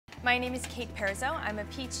My name is Parizeau. I'm a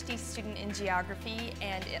PhD student in geography,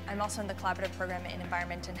 and I'm also in the collaborative program in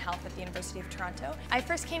environment and health at the University of Toronto. I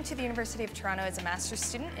first came to the University of Toronto as a master's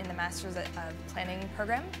student in the Master's of Planning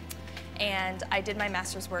program, and I did my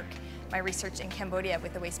master's work, my research in Cambodia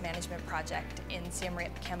with the Waste Management Project in Siem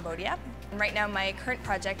Reap, Cambodia. And right now my current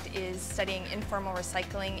project is studying informal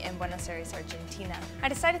recycling in Buenos Aires, Argentina. I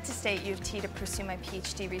decided to stay at U of T to pursue my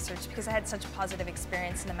PhD research because I had such a positive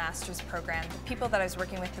experience in the master's program. The people that I was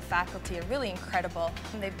working with, the faculty, are really incredible.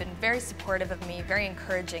 They've been very supportive of me, very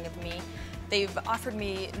encouraging of me. They've offered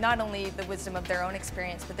me not only the wisdom of their own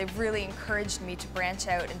experience, but they've really encouraged me to branch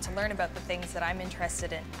out and to learn about the things that I'm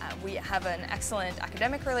interested in. We have an excellent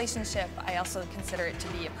academic relationship. I also consider it to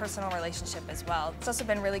be a personal relationship as well. It's also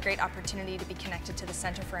been a really great opportunity to be connected to the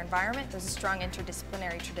Center for Environment. There's a strong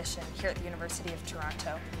interdisciplinary tradition here at the University of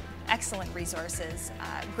Toronto. Excellent resources,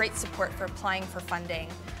 great support for applying for funding,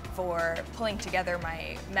 for pulling together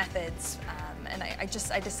my methods, and I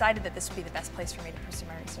decided that this would be the best place for me to pursue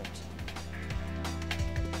my research.